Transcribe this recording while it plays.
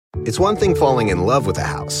It's one thing falling in love with a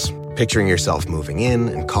house, picturing yourself moving in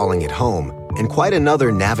and calling it home, and quite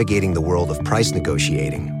another navigating the world of price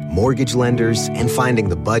negotiating, mortgage lenders, and finding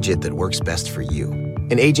the budget that works best for you.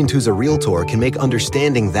 An agent who's a Realtor can make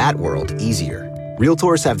understanding that world easier.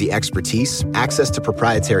 Realtors have the expertise, access to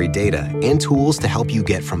proprietary data, and tools to help you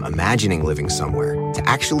get from imagining living somewhere to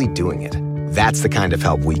actually doing it. That's the kind of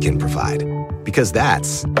help we can provide. Because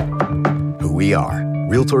that's who we are.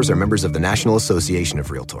 Realtors are members of the National Association of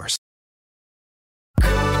Realtors.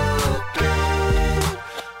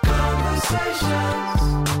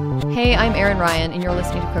 Hey, I'm Erin Ryan, and you're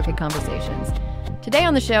listening to Crooked Conversations. Today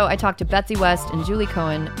on the show, I talked to Betsy West and Julie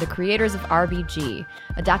Cohen, the creators of RBG,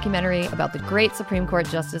 a documentary about the great Supreme Court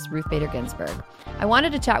Justice Ruth Bader Ginsburg. I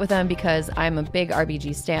wanted to chat with them because I'm a big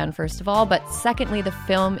RBG stan, first of all, but secondly, the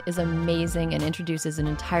film is amazing and introduces an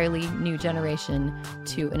entirely new generation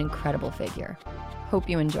to an incredible figure. Hope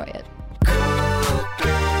you enjoy it.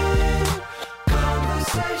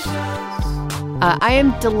 I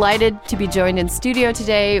am delighted to be joined in studio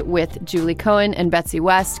today with Julie Cohen and Betsy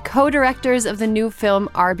West, co-directors of the new film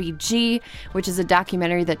RBG, which is a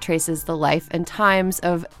documentary that traces the life and times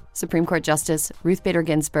of Supreme Court Justice Ruth Bader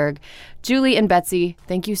Ginsburg. Julie and Betsy,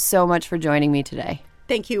 thank you so much for joining me today.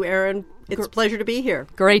 Thank you, Erin. It's a pleasure to be here.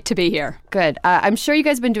 Great to be here. Good. I'm sure you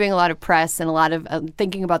guys have been doing a lot of press and a lot of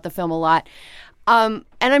thinking about the film a lot. And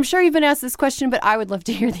I'm sure you've been asked this question, but I would love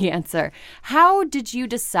to hear the answer. How did you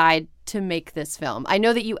decide to make this film? I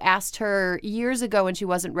know that you asked her years ago when she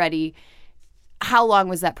wasn't ready. How long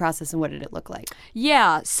was that process and what did it look like?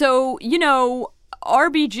 Yeah, so,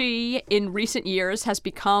 RBG in recent years has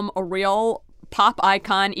become a real pop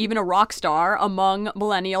icon, even a rock star among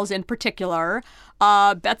millennials in particular.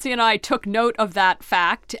 Betsy and I took note of that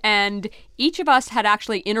fact, and each of us had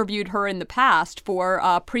actually interviewed her in the past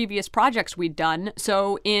for previous projects we'd done.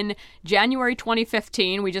 So in January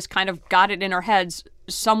 2015, we just kind of got it in our heads,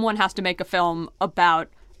 someone has to make a film about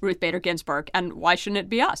Ruth Bader Ginsburg, and why shouldn't it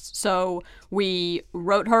be us? So we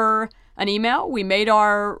wrote her an email. We made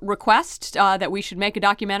our request that we should make a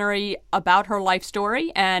documentary about her life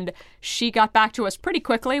story, and she got back to us pretty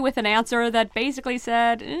quickly with an answer that basically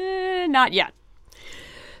said, not yet.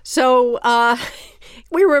 So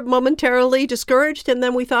we were momentarily discouraged, and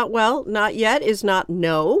then we thought, well, not yet is not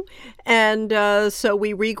no. And so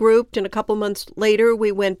we regrouped, and a couple months later,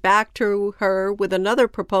 we went back to her with another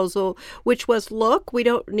proposal, which was, look, we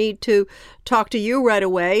don't need to talk to you right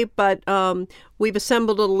away, but we've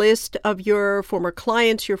assembled a list of your former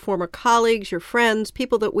clients, your former colleagues, your friends,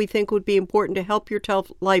 people that we think would be important to help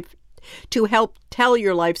help tell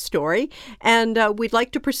your life story. And we'd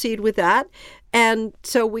like to proceed with that. And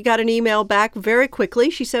so we got an email back very quickly.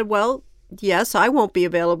 She said, well, yes, I won't be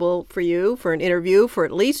available for you for an interview for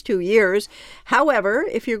at least 2 years. However,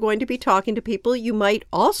 if you're going to be talking to people, you might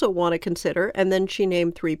also want to consider. And then she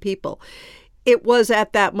named 3 people. It was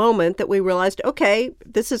at that moment that we realized, okay,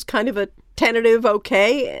 this is kind of a tentative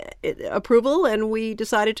approval, and we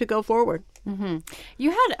decided to go forward. Mm-hmm.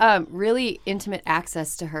 You had really intimate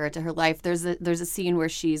access to her life. There's a scene where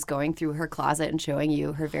she's going through her closet and showing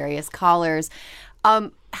you her various collars.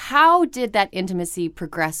 How did that intimacy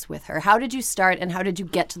progress with her? How did you start, and how did you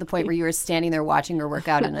get to the point where you were standing there watching her work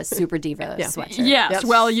out in a Super Diva sweatshirt? Yes.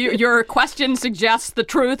 Well, your question suggests the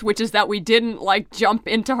truth, which is that we didn't jump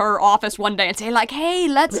into her office one day and say hey,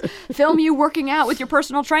 let's film you working out with your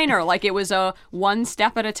personal trainer. It was a one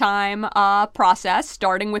step at a time process,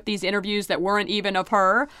 starting with these interviews that weren't even of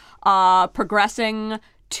her, progressing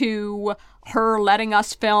to her letting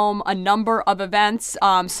us film a number of events.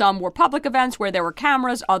 Some were public events where there were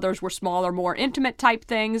cameras, others were smaller, more intimate type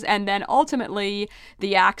things, and then ultimately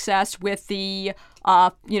the access with the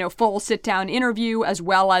full sit-down interview, as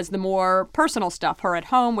well as the more personal stuff. Her at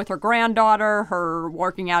home with her granddaughter, her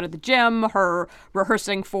working out at the gym, her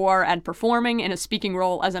rehearsing for and performing in a speaking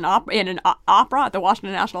role as in an opera at the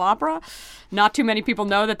Washington National Opera. Not too many people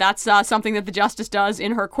know that that's something that the Justice does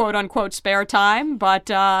in her quote-unquote spare time, but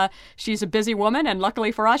she's a busy woman, and luckily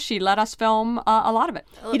for us, she let us film a lot of it.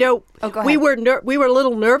 Go ahead. We were a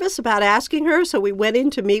little nervous about asking her, so we went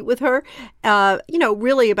in to meet with her,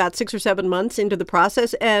 really about 6 or 7 months into the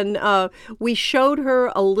process, and we showed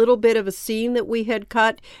her a little bit of a scene that we had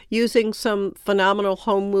cut using some phenomenal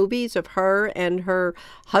home movies of her and her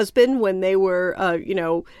husband when they were,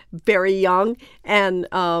 very young, and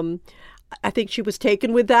I think she was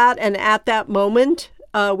taken with that, and at that moment,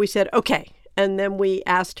 we said, okay. And then we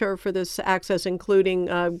asked her for this access, including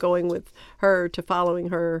going with her to following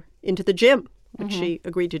her into the gym, which she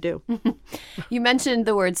agreed to do. You mentioned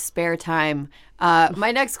the word spare time.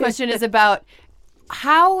 My next question is about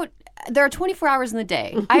how there are 24 hours in the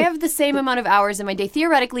day. I have the same amount of hours in my day,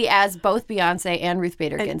 theoretically, as both Beyonce and Ruth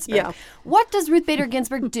Bader Ginsburg. yeah. What does Ruth Bader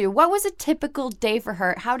Ginsburg do? What was a typical day for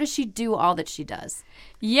her? How does she do all that she does?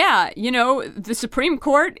 Yeah, the Supreme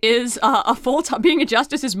Court is a full-time, being a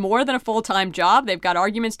justice is more than a full-time job. They've got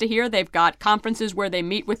arguments to hear. They've got conferences where they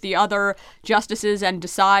meet with the other justices and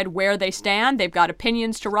decide where they stand. They've got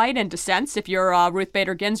opinions to write and dissents if you're Ruth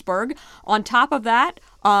Bader Ginsburg. On top of that,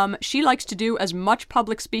 she likes to do as much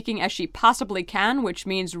public speaking as she possibly can, which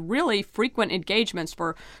means really frequent engagements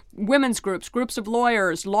for women's groups, groups of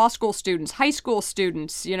lawyers, law school students, high school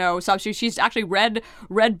students. So she's actually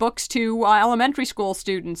read books to elementary school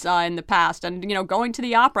students in the past, and going to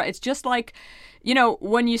the opera. It's just like,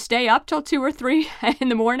 when you stay up till 2 or 3 in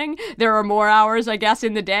the morning, there are more hours, I guess,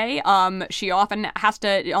 in the day. She often has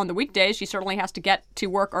to, on the weekdays, she certainly has to get to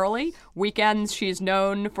work early. Weekends, she's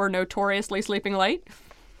known for notoriously sleeping late.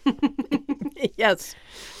 Yes.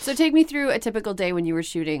 So take me through a typical day when you were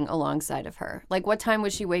shooting alongside of her. Like, what time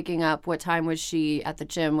was she waking up? What time was she at the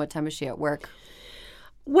gym? What time was she at work?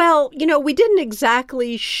 Well, we didn't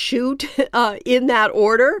exactly shoot in that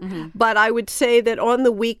order, but I would say that on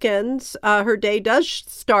the weekends, her day does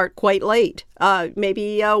start quite late,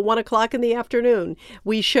 maybe 1 o'clock in the afternoon.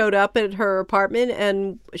 We showed up at her apartment,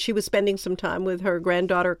 and she was spending some time with her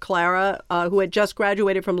granddaughter, Clara, who had just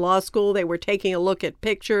graduated from law school. They were taking a look at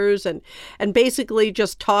pictures and basically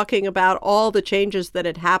just talking about all the changes that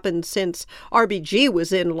had happened since RBG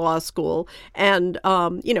was in law school and,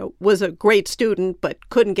 was a great student, but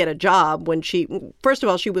couldn't get a job when first of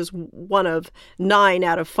all, she was one of 9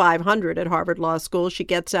 out of 500 at Harvard Law School. She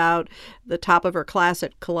gets out the top of her class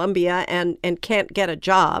at Columbia and can't get a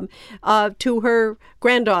job, to her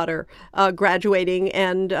granddaughter graduating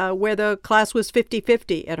and where the class was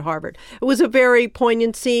 50-50 at Harvard. It was a very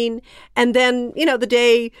poignant scene. And then, the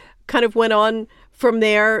day kind of went on from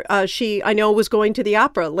there. I know, was going to the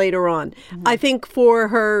opera later on. I think for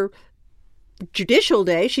her judicial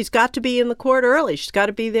day, she's got to be in the court early. She's got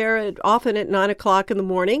to be there often at 9 o'clock in the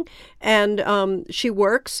morning, and she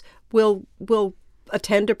works. Will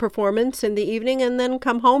attend a performance in the evening and then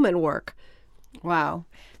come home and work. Wow,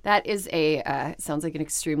 that is sounds like an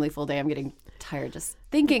extremely full day. I'm getting tired just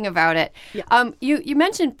thinking about it. Yeah. You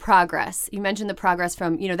mentioned progress. You mentioned the progress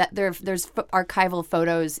from, that there's archival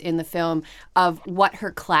photos in the film of what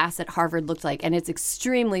her class at Harvard looked like. And it's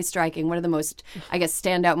extremely striking. One of the most, I guess,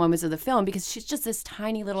 standout moments of the film, because she's just this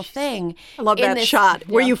tiny little thing. I love that shot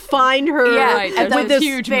where you find her with this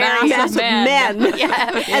huge massive men.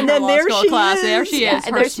 Yeah. And then there she is. There she is.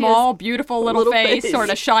 Her small, beautiful little face sort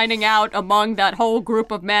of shining out among that whole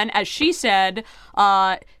group of men. As she said,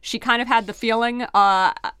 she kind of had the feeling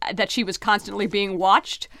that she was constantly being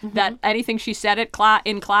watched, that anything she said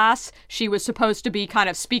in class, she was supposed to be kind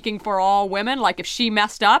of speaking for all women. Like, if she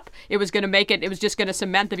messed up, it was just going to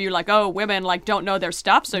cement the view like, oh, women don't know their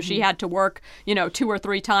stuff. So she had to work, 2 or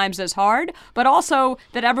 3 times as hard, but also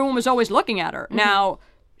that everyone was always looking at her. Now,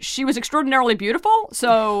 she was extraordinarily beautiful,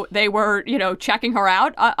 so they were, checking her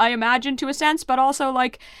out, I imagine, to a sense, but also,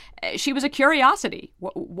 she was a curiosity.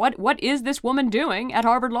 What is this woman doing at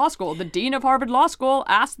Harvard Law School? The dean of Harvard Law School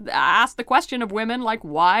asked the question of women,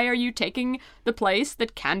 why are you taking the place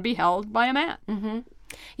that can be held by a man? Mm-hmm.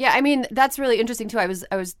 Yeah, I mean, that's really interesting, too. I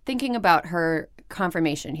was thinking about her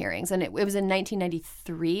confirmation hearings, and it was in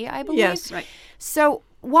 1993, I believe. Yes. Right. So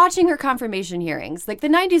watching her confirmation hearings, the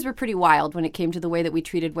 90s were pretty wild when it came to the way that we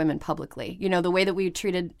treated women publicly. The way that we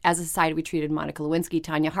treated, as a society, we treated Monica Lewinsky,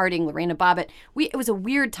 Tanya Harding, Lorena Bobbitt. It was a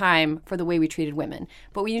weird time for the way we treated women.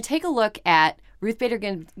 But when you take a look at Ruth Bader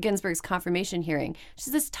Ginsburg's confirmation hearing,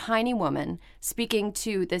 she's this tiny woman speaking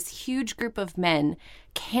to this huge group of men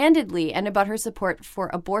candidly and about her support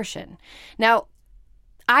for abortion. Now,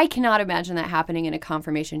 I cannot imagine that happening in a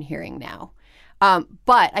confirmation hearing now.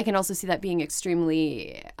 But I can also see that being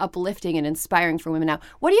extremely uplifting and inspiring for women now.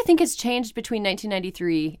 What do you think has changed between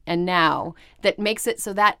 1993 and now that makes it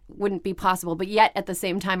so that wouldn't be possible, but yet at the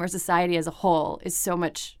same time our society as a whole is so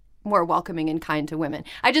much more welcoming and kind to women?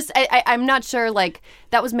 I'm not sure,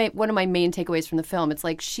 that was one of my main takeaways from the film. It's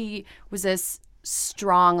she was this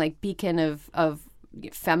strong, beacon of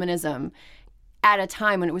feminism at a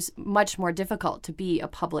time when it was much more difficult to be a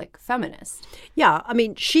public feminist. Yeah, I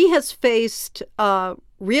mean, she has faced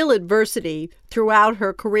real adversity throughout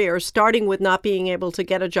her career, starting with not being able to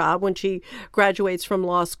get a job when she graduates from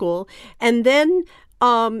law school. And then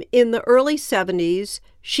in the early 70s,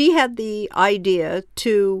 she had the idea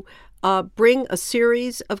to bring a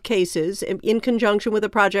series of cases in conjunction with a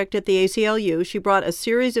project at the ACLU. She brought a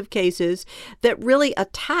series of cases that really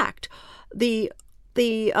attacked the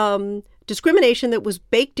discrimination that was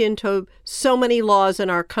baked into so many laws in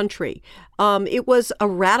our country. It was a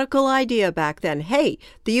radical idea back then. Hey,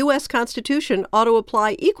 the U.S. Constitution ought to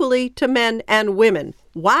apply equally to men and women.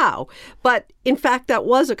 Wow. But in fact, that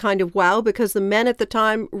was a kind of wow, because the men at the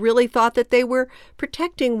time really thought that they were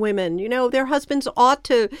protecting women. You know, their husbands ought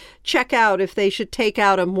to check out if they should take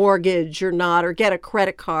out a mortgage or not, or get a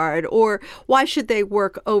credit card, or why should they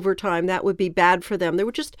work overtime? That would be bad for them. There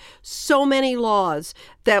were just so many laws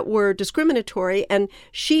that were discriminatory, and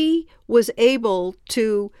she was able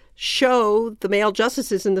to show the male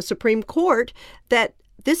justices in the Supreme Court that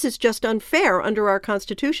this is just unfair under our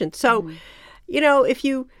Constitution. So, you know, if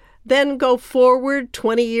you then go forward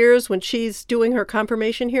 20 years when she's doing her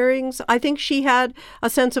confirmation hearings, I think she had a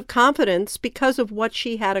sense of confidence because of what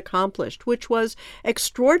she had accomplished, which was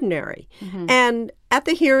extraordinary. And at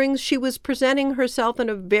the hearings, she was presenting herself in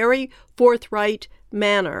a very forthright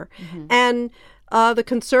manner. And the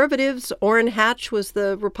conservatives, Orrin Hatch was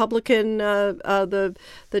the Republican, the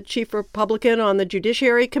chief Republican on the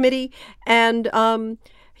Judiciary Committee, and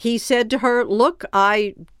he said to her, look,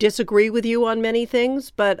 I disagree with you on many things,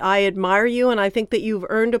 but I admire you, and I think that you've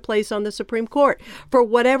earned a place on the Supreme Court. For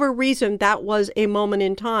whatever reason, that was a moment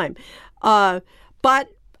in time. But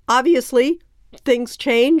obviously, things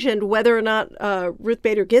change, and whether or not Ruth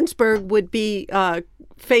Bader Ginsburg would be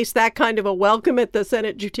face that kind of a welcome at the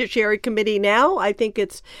Senate Judiciary Committee now, I think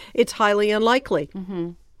it's highly unlikely.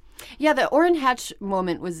 Yeah, the Orrin Hatch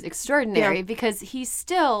moment was extraordinary because he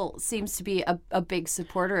still seems to be a big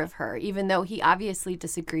supporter of her, even though he obviously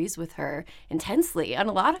disagrees with her intensely on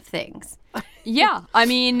a lot of things. Yeah, I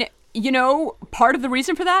mean, you know, part of the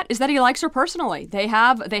reason for that is that he likes her personally. They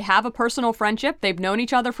have a personal friendship. They've known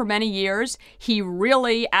each other for many years. He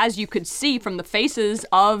really, as you could see from the faces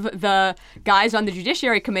of the guys on the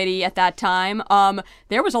Judiciary Committee at that time,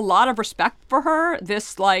 there was a lot of respect for her.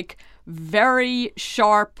 This, like, very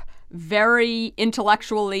sharp, very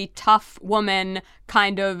intellectually tough woman,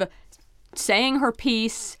 kind of saying her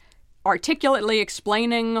piece, articulately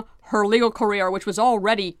explaining her legal career, which was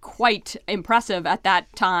already quite impressive at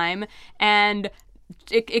that time, and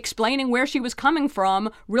explaining where she was coming from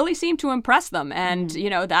really seemed to impress them. And, you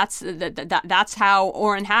know, that's how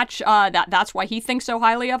Orrin Hatch, that's why he thinks so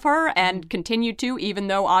highly of her and continued to, even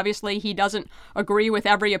though obviously he doesn't agree with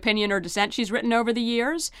every opinion or dissent she's written over the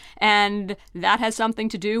years. And that has something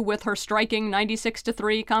to do with her striking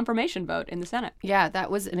 96-3 confirmation vote in the Senate. Yeah, that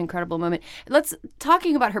was an incredible moment.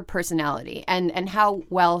 Talking about her personality and how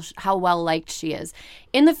well liked she is.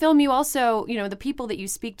 In the film, you also, you know, the people that you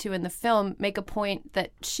speak to in the film make a point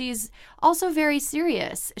that she's also very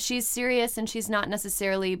serious. She's serious, and she's not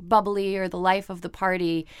necessarily bubbly or the life of the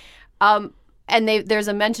party. And there's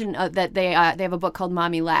a mention that they have a book called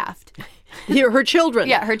Mommy Laughed. Her children.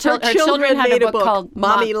 Yeah, her children had made a book called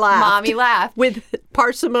Mommy Laughed. Mommy Laughed. With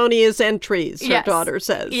parsimonious entries, yes. Her daughter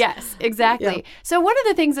says. Yes, exactly. Yeah. So one of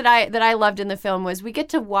the things that I loved in the film was we get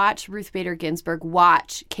to watch Ruth Bader Ginsburg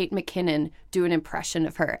watch Kate McKinnon do an impression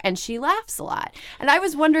of her, and she laughs a lot. And I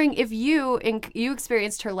was wondering if you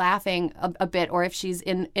experienced her laughing a bit, or if she's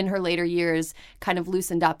in her later years kind of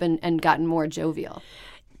loosened up and gotten more jovial.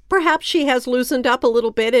 Perhaps she has loosened up a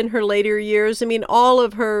little bit in her later years. I mean, all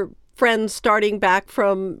of her friends starting back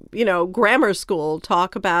from, you know, grammar school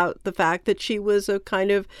talk about the fact that she was a kind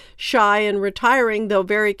of shy and retiring, though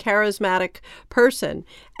very charismatic person.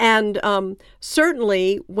 And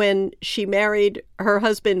certainly when she married her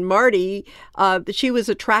husband, Marty, she was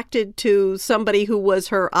attracted to somebody who was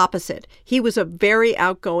her opposite. He was a very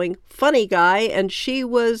outgoing, funny guy, and she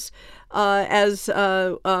was, as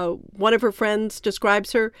one of her friends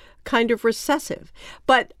describes her, kind of recessive.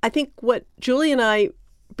 But I think what Julie and I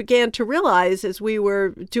began to realize as we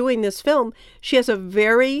were doing this film, she has a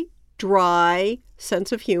very dry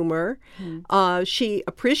sense of humor. She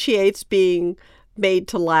appreciates being made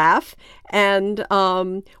to laugh. And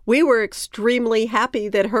we were extremely happy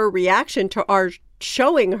that her reaction to our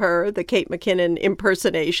showing her the Kate McKinnon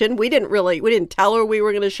impersonation, we didn't tell her we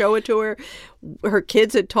were going to show it to her. Her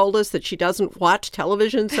kids had told us that she doesn't watch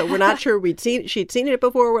television, so we're not sure she'd seen it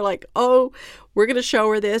before. We're like, oh, we're going to show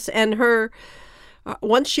her this. And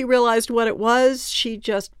once she realized what it was, she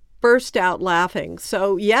just burst out laughing.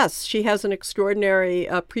 So yes, she has an extraordinary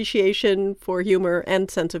appreciation for humor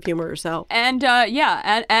and sense of humor herself. And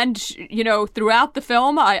and you know, throughout the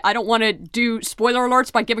film, I don't want to do spoiler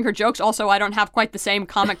alerts by giving her jokes. Also, I don't have quite the same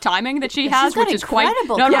comic timing that she has, which is quite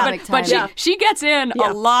but she gets in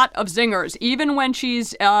a lot of zingers, even when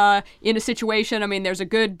she's in a situation. I mean, there's a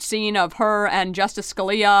good scene of her and Justice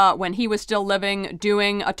Scalia when he was still living,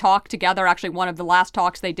 doing a talk together. Actually, one of the last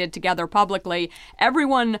talks they did together publicly.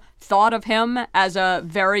 Everyone thought of him as a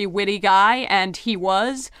very witty guy, and he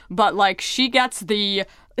was, but like she gets the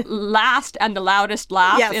last and the loudest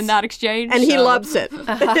laugh Yes. in that exchange. And he so- loves it.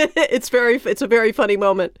 It's a very funny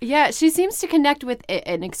moment. Yeah, she seems to connect with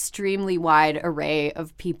an extremely wide array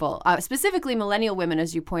of people, specifically millennial women,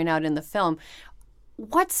 as you point out in the film.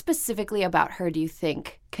 What specifically about her do you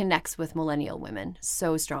think connects with millennial women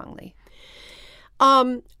so strongly?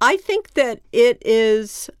 I think that it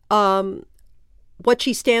is what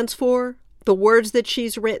she stands for, the words that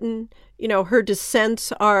she's written. You know, her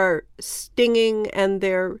dissents are stinging and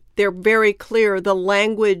they're very clear. The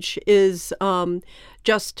language is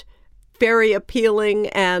just very appealing,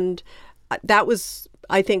 and that was,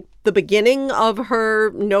 I think, the beginning of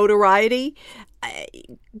her notoriety.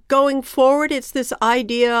 Going forward, it's this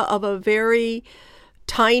idea of a very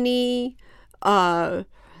tiny,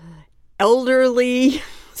 elderly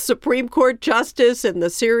Supreme Court justice in the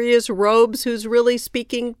serious robes who's really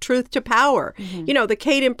speaking truth to power. You know, the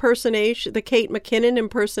Kate McKinnon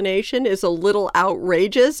impersonation is a little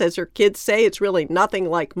outrageous. As her kids say, it's really nothing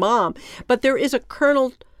like Mom. But there is a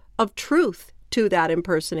kernel of truth to that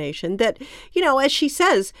impersonation that, you know, as she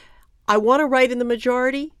says, I want to write in the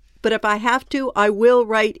majority, but if I have to, I will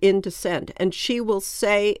write in dissent. And she will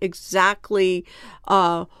say exactly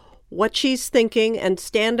what she's thinking and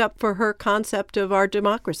stand up for her concept of our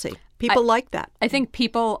democracy. People like that. I think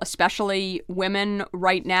people, especially women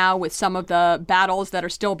right now with some of the battles that are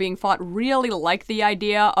still being fought, really like the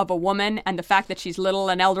idea of a woman, and the fact that she's little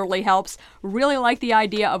and elderly helps, really like the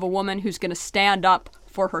idea of a woman who's going to stand up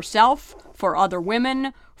for herself, for other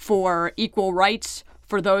women, for equal rights,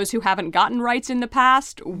 for those who haven't gotten rights in the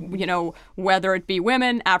past, you know, whether it be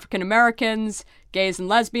women, African Americans, gays and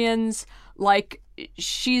lesbians. Like,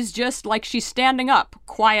 she's just like, she's standing up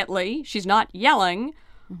quietly. She's not yelling,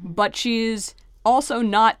 but she's also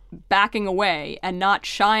not backing away and not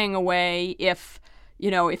shying away if,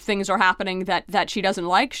 you know, if things are happening that she doesn't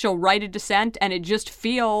like. She'll write a dissent, and it just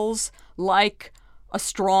feels like a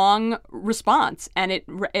strong response. And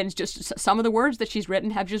it's just some of the words that she's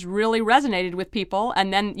written have just really resonated with people.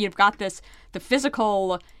 And then you've got the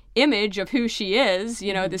physical image of who she is,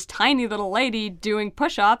 you know, this tiny little lady doing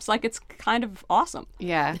push-ups. Like, it's kind of awesome.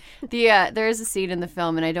 Yeah. There is a scene in the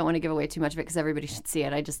film, and I don't want to give away too much of it because everybody should see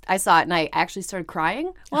it. I saw it, and I actually started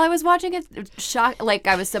crying while I was watching it.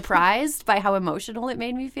 I was surprised by how emotional it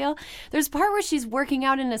made me feel. There's a part where she's working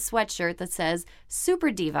out in a sweatshirt that says Super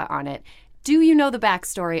Diva on it. Do you know the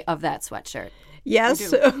backstory of that sweatshirt?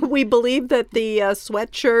 Yes, we believe that the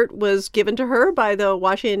sweatshirt was given to her by the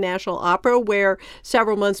Washington National Opera, where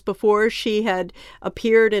several months before she had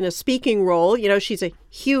appeared in a speaking role. You know, she's a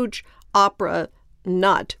huge opera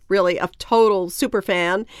nut, really, a total super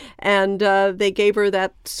fan, and they gave her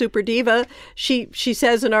that Super Diva. She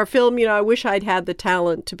says in our film, you know, I wish I'd had the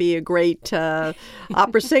talent to be a great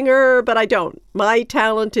opera singer, but I don't. My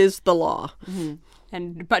talent is the law. Mm-hmm.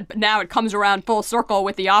 But now it comes around full circle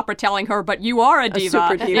with the opera telling her, but you are a diva.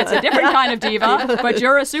 super diva. It's a different kind of diva, but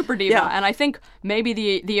you're a super diva. Yeah. And I think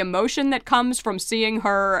maybe the emotion that comes from seeing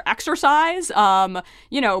her exercise,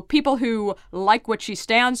 you know, people who like what she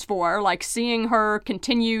stands for, like seeing her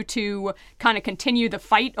continue the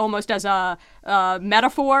fight almost as a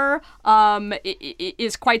metaphor,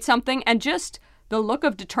 is quite something. And just the look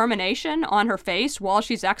of determination on her face while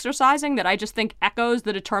she's exercising that I just think echoes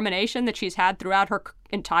the determination that she's had throughout her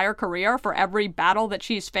entire career for every battle that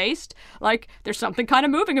she's faced. Like, there's something kind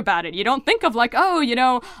of moving about it. You don't think of like, oh, you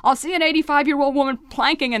know, I'll see an 85-year-old woman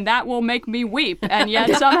planking and that will make me weep. And yet,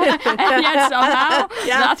 somehow,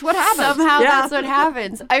 that's what happens. Somehow that's what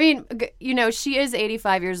happens. I mean, you know, she is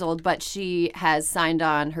 85 years old, but she has signed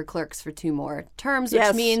on her clerks for 2 more terms,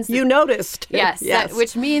 which means you noticed. Yes,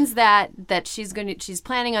 which means that she's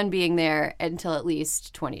planning on being there until at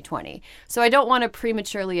least 2020. So I don't want to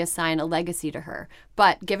prematurely assign a legacy to her.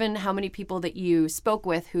 But given how many people that you spoke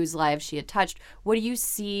with whose lives she had touched, what do you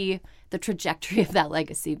see the trajectory of that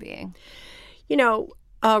legacy being? You know,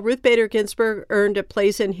 Ruth Bader Ginsburg earned a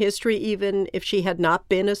place in history even if she had not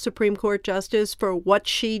been a Supreme Court justice for what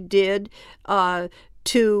she did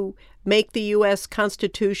to make the U.S.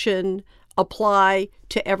 Constitution apply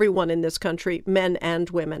to everyone in this country, men and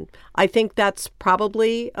women. I think that's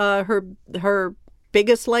probably her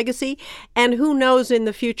biggest legacy. And who knows, in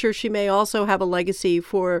the future, she may also have a legacy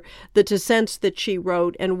for the dissents that she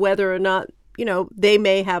wrote and whether or not, you know, they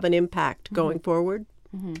may have an impact going forward.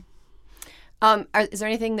 Mm-hmm. Is there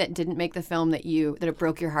anything that didn't make the film that it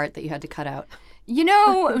broke your heart that you had to cut out? You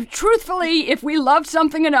know, truthfully, if we loved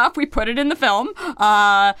something enough, we put it in the film.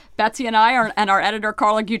 Betsy and I and our editor,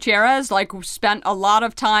 Carla Gutierrez, spent a lot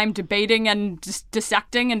of time debating and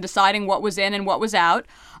dissecting and deciding what was in and what was out.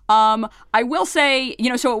 I will say,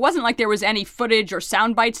 so it wasn't like there was any footage or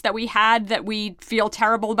sound bites that we had that we feel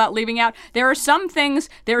terrible about leaving out. There are some things.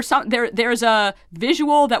 There's a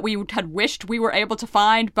visual that we had wished we were able to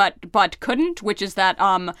find, but couldn't, which is that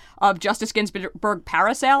of Justice Ginsburg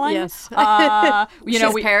parasailing. Yes. She's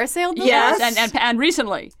parasailed before? Yes. and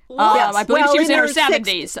recently. Yes. I believe Well, she was in her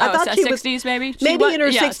 60s. 70s. I thought she was 60s maybe? Maybe in her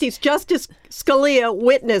Yes. 60s. Justice Scalia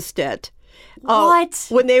witnessed it. What?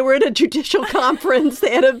 When they were at a judicial conference,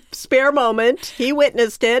 they had a spare moment. He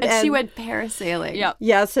witnessed it. And she went parasailing. Yep.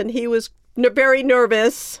 Yes, and he was very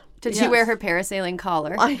nervous. Did she wear her parasailing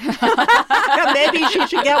collar? Maybe she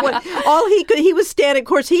should get one. He was standing, of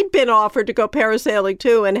course, he'd been offered to go parasailing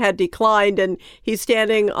too and had declined. And he's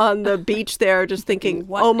standing on the beach there just thinking,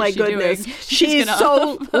 What oh my is she goodness, doing? she's gonna-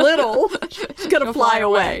 so little. She's going to fly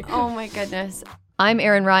away. Oh my goodness. I'm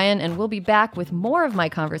Erin Ryan, and we'll be back with more of my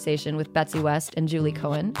conversation with Betsy West and Julie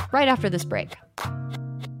Cohen right after this break.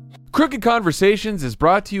 Crooked Conversations is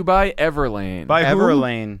brought to you by Everlane. By who?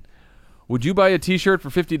 Everlane. Would you buy a t-shirt for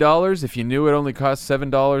 $50 if you knew it only cost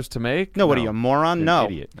 $7 to make? No, what are you, a moron? An No.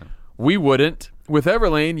 idiot. No. We wouldn't. With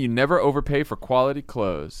Everlane, you never overpay for quality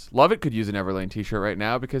clothes. Lovett could use an Everlane t-shirt right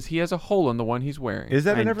now because he has a hole in the one he's wearing. Is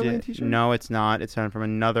that an I Everlane did- t-shirt? No, it's not. It's from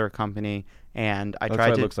another company, and I That's tried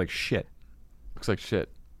why to it looks like shit. Looks like shit.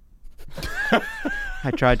 I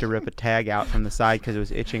tried to rip a tag out from the side because it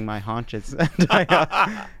was itching my haunches.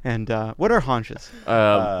 And what are haunches?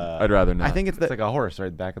 I'd rather not. I think it's It's like a horse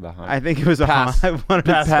right back of the hunt. I think it was a Pass. I wanted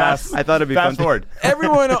to Pass. I thought it'd be Fast fun. forward.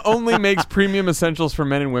 Everyone only makes premium essentials for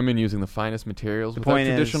men and women using the finest materials without Point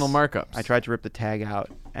traditional is, markups. I tried to rip the tag out,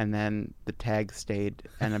 and then the tag stayed,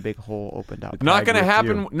 and a big hole opened up. Not Tag gonna with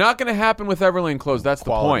happen. you. Not gonna happen with Everlane clothes. That's the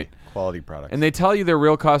point. Quality products. And they tell you their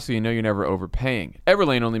real cost so you know you're never overpaying.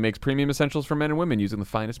 Everlane only makes premium essentials for men and women using the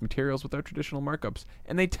finest materials without traditional markups.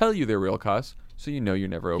 And they tell you their real costs so you know you're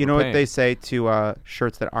never overpaying. You know what they say to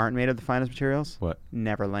shirts that aren't made of the finest materials? What?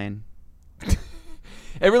 Neverlane.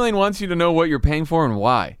 Everlane wants you to know what you're paying for and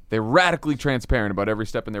why. They're radically transparent about every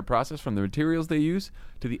step in their process, from the materials they use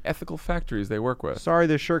to the ethical factories they work with. Sorry,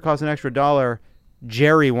 this shirt costs an extra $1.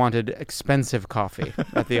 Jerry wanted expensive coffee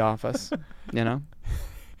at the office. You know?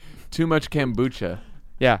 Too much kombucha.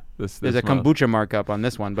 Yeah. This There's a month. kombucha markup on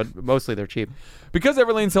this one, but mostly they're cheap. Because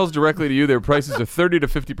Everlane sells directly to you, their prices are 30 to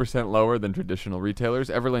 50% lower than traditional retailers.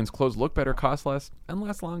 Everlane's clothes look better, cost less, and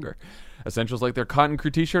last longer. Essentials like their Cotton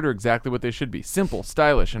Crew t-shirt are exactly what they should be. Simple,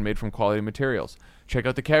 stylish, and made from quality materials. Check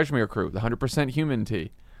out the Cashmere Crew, the 100% human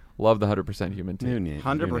tee. Love the 100% human tee.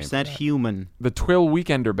 100% human. The Twill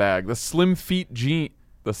Weekender bag, the Slim Feet jean.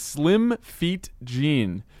 The Slim Feet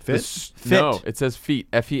jean. Fit? The Fit. No, it says feet.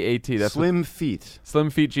 F-E-A-T. That's what- Slim feet.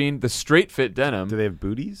 Slim Feet jean. The Straight Fit denim. Do they have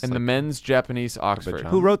booties? and the men's Japanese Oxford. pajama?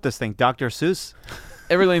 Who wrote this thing? Dr. Seuss?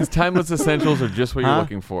 Everlane's timeless essentials are just what you're Huh?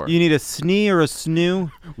 looking for. You need a snee or a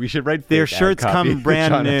snoo? We should write Their fake ad shirts copy. come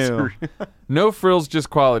brand John new. Esser. No frills, just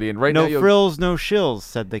quality. And right now No you'll frills, no shills,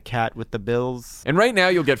 said the cat with the bills. And right now,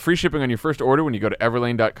 you'll get free shipping on your first order when you go to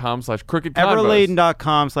everlane.com/crookedconvos.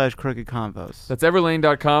 Everlane.com/crooked convos. That's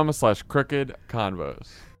everlane.com/crooked convos.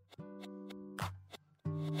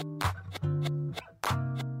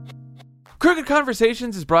 Crooked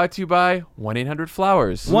Conversations is brought to you by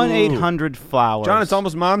 1-800-Flowers. 1-800-Flowers. John, it's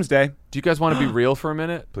almost Mom's Day. Do you guys want to be real for a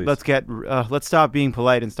minute? Please. Let's stop being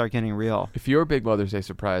polite and start getting real. If your big Mother's Day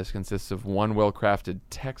surprise consists of one well-crafted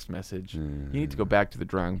text message, you need to go back to the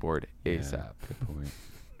drawing board ASAP. Good point.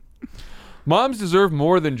 Moms deserve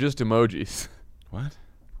more than just emojis. What?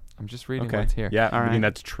 I'm just reading Okay. what's here. Yeah, All I mean, right.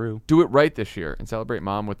 that's true. Do it right this year and celebrate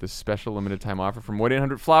Mom with this special limited time offer from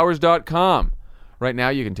 1-800-Flowers.com. Right now,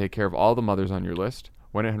 you can take care of all the mothers on your list.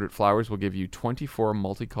 1-800-Flowers will give you 24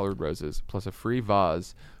 multicolored roses plus a free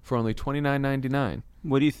vase for only $29.99.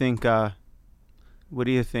 What do you think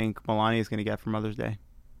Melania is going to get for Mother's Day?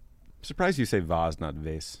 I'm surprised you say vase, not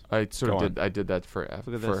vase. I sort Go of did. I did that for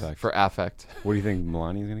Look at this. for affect. What do you think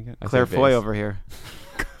Melania's going to get? I said Claire Foy vase. over here.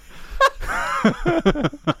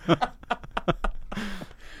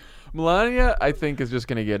 Melania, I think, is just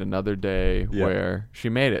going to get another day Yeah. where she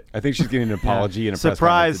made it. I think she's getting an apology and a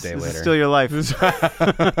Surprise! press conference a This day is later. still your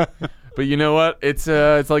life. But you know what? It's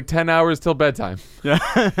like 10 hours till bedtime.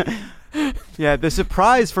 Yeah, the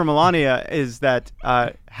surprise for Melania is that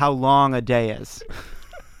how long a day is.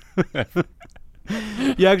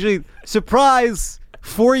 You actually, surprise,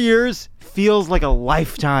 4 years feels like a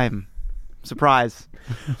lifetime. Surprise.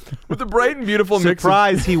 With the bright and beautiful mix of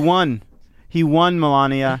Surprise, he won. He won,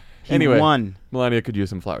 Melania. He Anyway, won. Melania could use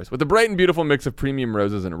some flowers. With the bright and beautiful mix of premium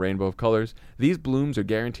roses and a rainbow of colors, these blooms are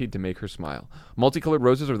guaranteed to make her smile. Multicolored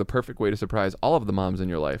roses are the perfect way to surprise all of the moms in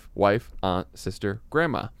your life: wife, aunt, sister,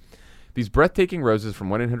 grandma. These breathtaking roses from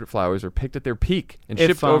 1-800-Flowers are picked at their peak and If,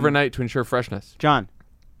 shipped overnight to ensure freshness. John,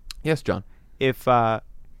 Yes, John. if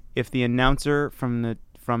the announcer from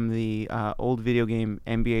the old video game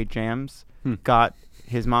NBA Jams got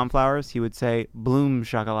his mom flowers, he would say, "Bloom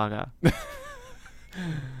shakalaka."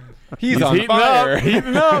 He's on heating fire. up,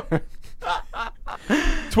 heating up.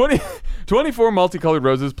 24 multicolored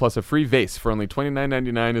roses plus a free vase for only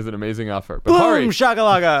 $29.99 is an amazing offer. But hurry, Boom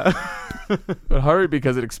shakalaka. but hurry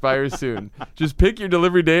because it expires soon. Just pick your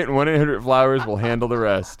delivery date and 1-800-Flowers will handle the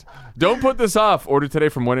rest. Don't put this off. Order today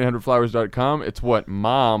from 1-800-Flowers.com. It's what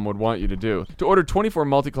Mom would want you to do. To order 24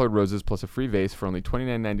 multicolored roses plus a free vase for only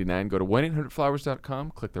 $29.99, go to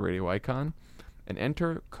 1-800-Flowers.com, click the radio icon, and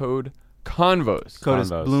enter code CONVOS. Code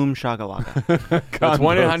is Convos. Bloom shakalaka. That's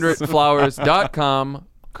 1-800-Flowers.com,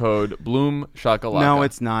 code Bloom Shakalaka. No,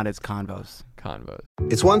 it's not. It's Convos. Convos.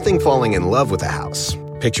 It's one thing falling in love with a house,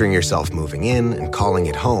 picturing yourself moving in and calling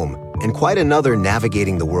it home, and quite another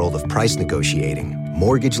navigating the world of price negotiating,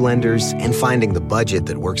 mortgage lenders, and finding the budget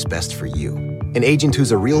that works best for you. An agent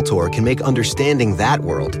who's a Realtor can make understanding that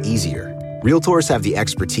world easier. Realtors have the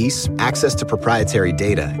expertise, access to proprietary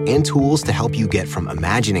data, and tools to help you get from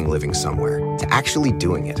imagining living somewhere to actually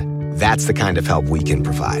doing it. That's the kind of help we can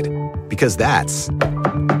provide. Because that's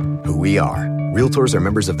who we are. Realtors are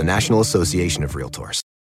members of the National Association of Realtors.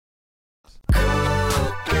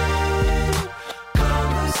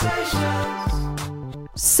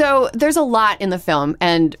 So there's a lot in the film,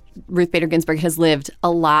 and Ruth Bader Ginsburg has lived a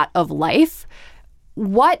lot of life.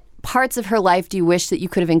 What parts of her life do you wish that you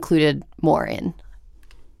could have included more in?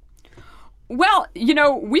 Well,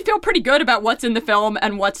 we feel pretty good about what's in the film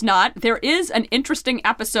and what's not. There is an interesting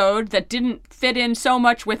episode that didn't fit in so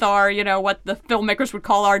much with our, what the filmmakers would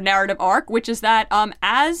call our narrative arc, which is that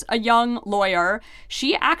as a young lawyer,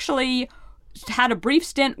 she actually had a brief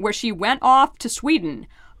stint where she went off to Sweden.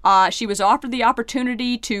 She was offered the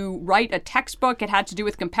opportunity to write a textbook. It had to do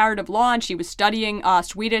with comparative law, and she was studying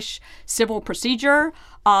Swedish civil procedure.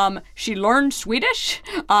 She learned Swedish.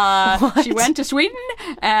 She went to Sweden,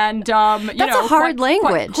 and That's a hard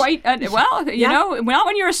language. Not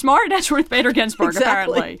when you're a smart as Ruth Bader Ginsburg,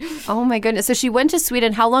 Exactly. apparently. Oh my goodness. So she went to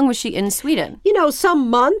Sweden. How long was she in Sweden? Some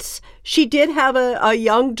months. She did have a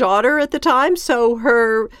young daughter at the time, so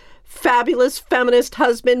her fabulous feminist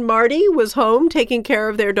husband Marty was home taking care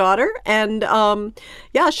of their daughter, and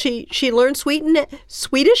she learned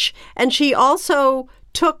Swedish, and she also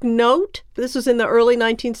took note, this was in the early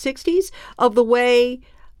 1960s, of the way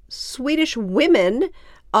Swedish women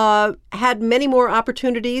had many more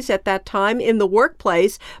opportunities at that time in the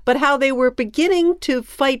workplace, but how they were beginning to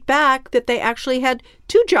fight back that they actually had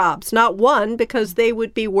two jobs, not one, because they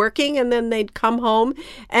would be working and then they'd come home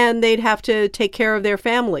and they'd have to take care of their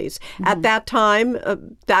families. Mm-hmm. At that time,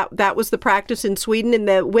 that was the practice in Sweden, and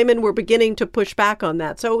the women were beginning to push back on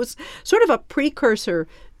that. So it was sort of a precursor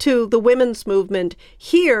to the women's movement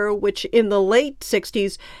here, which in the late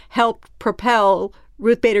 60s helped propel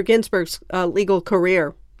Ruth Bader Ginsburg's legal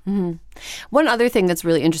career. Mm-hmm. One other thing that's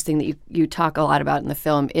really interesting that you talk a lot about in the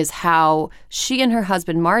film is how she and her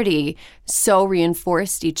husband Marty so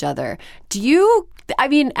reinforced each other.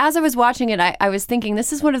 As I was watching it, I was thinking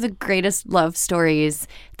this is one of the greatest love stories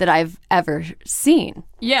that I've ever seen.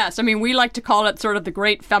 Yes, we like to call it sort of the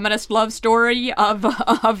great feminist love story of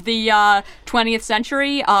the 20th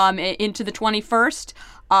century into the 21st.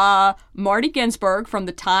 Marty Ginsburg, from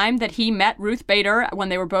the time that he met Ruth Bader when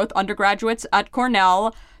they were both undergraduates at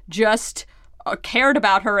Cornell, just cared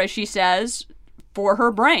about her, as she says, for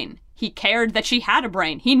her brain. He cared that she had a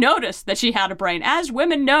brain. He noticed that she had a brain. As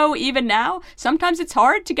women know even now, sometimes it's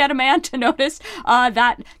hard to get a man to notice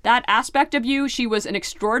that aspect of you. She was an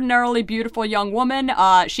extraordinarily beautiful young woman.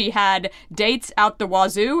 She had dates out the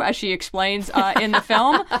wazoo, as she explains in the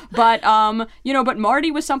film. But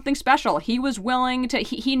Marty was something special. He was willing to.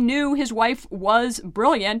 He knew his wife was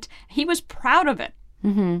brilliant. He was proud of it.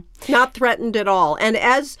 Mm-hmm. Not threatened at all. And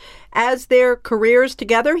as their careers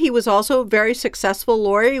together, he was also a very successful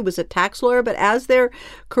lawyer. He was a tax lawyer. But as their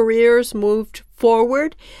careers moved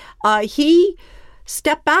forward, he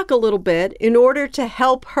stepped back a little bit in order to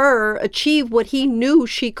help her achieve what he knew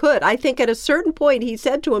she could. I think at a certain point he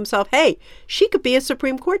said to himself, hey, she could be a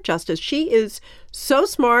Supreme Court justice. She is so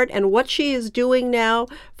smart, and what she is doing now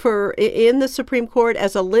in the Supreme Court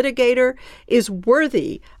as a litigator is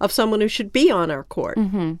worthy of someone who should be on our court.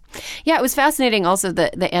 Mm-hmm. Yeah, it was fascinating also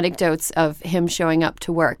the anecdotes of him showing up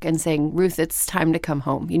to work and saying, Ruth, it's time to come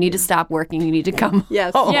home. You need to stop working. You need to come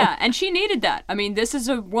yes. home. Yeah, and she needed that. This is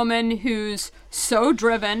a woman who's so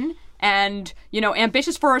driven and,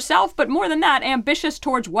 ambitious for herself, but more than that, ambitious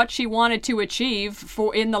towards what she wanted to achieve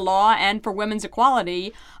in the law and for women's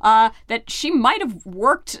equality, that she might have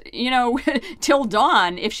worked, till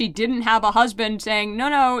dawn if she didn't have a husband saying,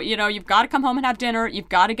 no, you've got to come home and have dinner. You've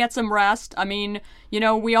got to get some rest. I mean,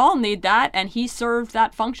 we all need that. And he served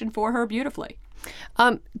that function for her beautifully.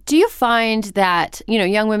 Do you find that,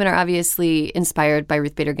 young women are obviously inspired by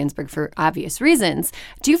Ruth Bader Ginsburg for obvious reasons.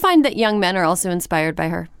 Do you find that young men are also inspired by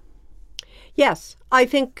her? Yes. I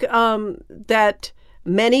think that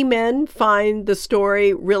many men find the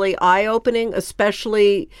story really eye-opening,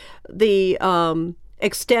 especially the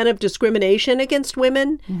extent of discrimination against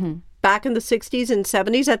women back in the 60s and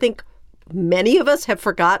 70s. I think many of us have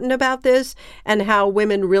forgotten about this and how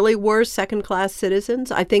women really were second-class citizens.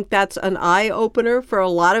 I think that's an eye-opener for a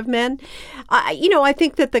lot of men. I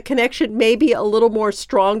think that the connection may be a little more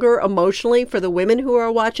stronger emotionally for the women who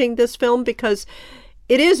are watching this film, because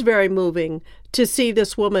it is very moving to see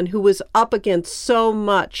this woman who was up against so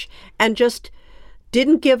much and just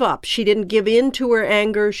didn't give up. She didn't give in to her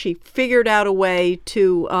anger. She figured out a way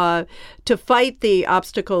to fight the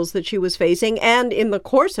obstacles that she was facing. And in the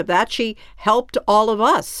course of that, she helped all of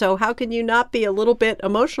us. So how can you not be a little bit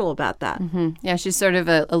emotional about that? Mm-hmm. Yeah, she's sort of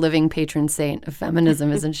a living patron saint of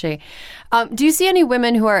feminism, isn't she? Do you see any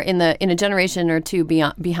women who are in a generation or two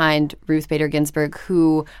behind Ruth Bader Ginsburg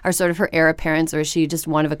who are sort of her heir apparents, or is she just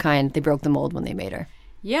one of a kind? They broke the mold when they made her.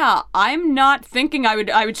 Yeah, I'm not thinking I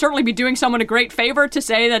would certainly be doing someone a great favor to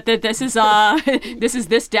say that this is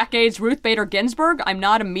this decade's Ruth Bader Ginsburg. I'm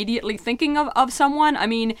not immediately thinking of someone. I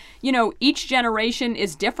mean, each generation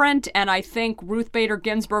is different, and I think Ruth Bader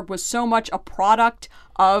Ginsburg was so much a product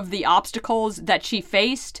of the obstacles that she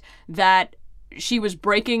faced that she was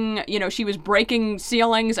breaking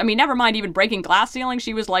ceilings. I mean, never mind even breaking glass ceilings.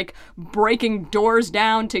 She was like breaking doors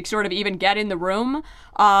down to sort of even get in the room.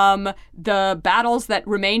 The battles that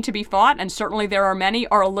remain to be fought, and certainly there are many,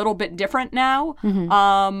 are a little bit different now.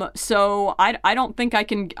 Mm-hmm. So I don't think I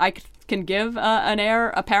can give an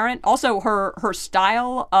heir apparent. Also, her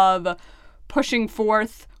style of pushing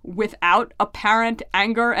forth without apparent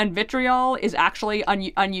anger and vitriol is actually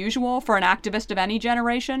unusual for an activist of any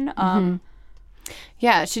generation. Mm-hmm.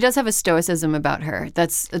 Yeah, she does have a stoicism about her.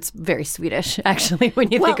 That's very Swedish, actually,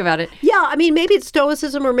 when you think about it. Yeah, I mean, maybe it's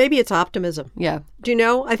stoicism or maybe it's optimism. Yeah. Do you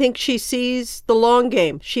know? I think she sees the long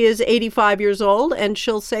game. She is 85 years old, and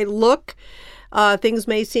she'll say, look, things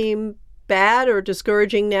may seem bad or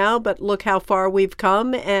discouraging now, but look how far we've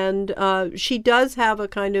come. And she does have a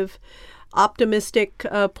kind of optimistic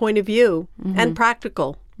point of view and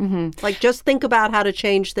practical. Mm-hmm. Like, just think about how to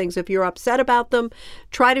change things. If you're upset about them,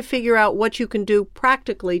 try to figure out what you can do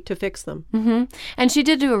practically to fix them. Mm-hmm. And she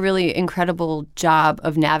did do a really incredible job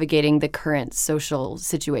of navigating the current social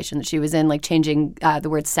situation that she was in, like changing the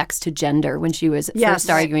word sex to gender when she was first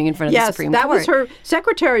arguing in front of the Supreme Court. Yes, that was her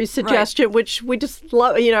secretary's suggestion, which we just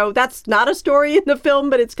love. That's not a story in the film,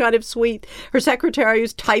 but it's kind of sweet. Her secretary,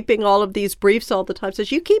 who's typing all of these briefs all the time,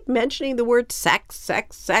 says, you keep mentioning the word sex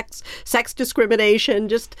discrimination,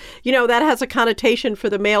 just that has a connotation for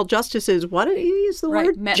the male justices. Why don't you use the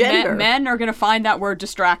word gender? Men are going to find that word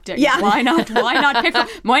distracting. Yeah. Why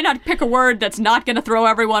not pick a word that's not going to throw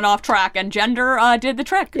everyone off track? And gender did the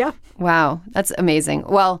trick. Yeah. Wow, that's amazing.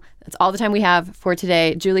 Well, that's all the time we have for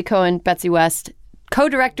today. Julie Cohen, Betsy West,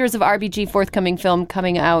 co-directors of RBG, forthcoming film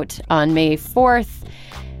coming out on May 4th.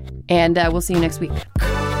 And we'll see you next week.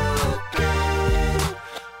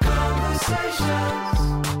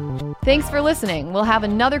 Thanks for listening. We'll have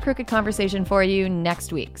another Crooked Conversation for you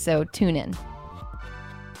next week, so tune in.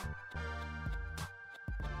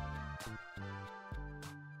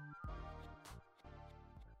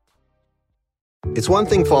 It's one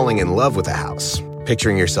thing falling in love with a house,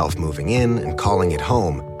 picturing yourself moving in and calling it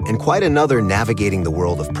home, and quite another navigating the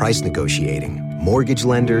world of price negotiating, mortgage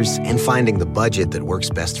lenders, and finding the budget that works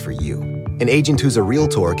best for you. An agent who's a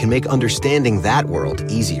Realtor can make understanding that world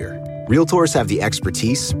easier. Realtors have the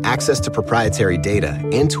expertise, access to proprietary data,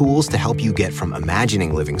 and tools to help you get from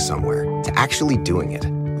imagining living somewhere to actually doing it.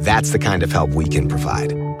 That's the kind of help we can provide.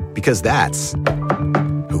 Because that's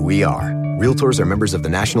who we are. Realtors are members of the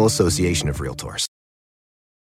National Association of Realtors.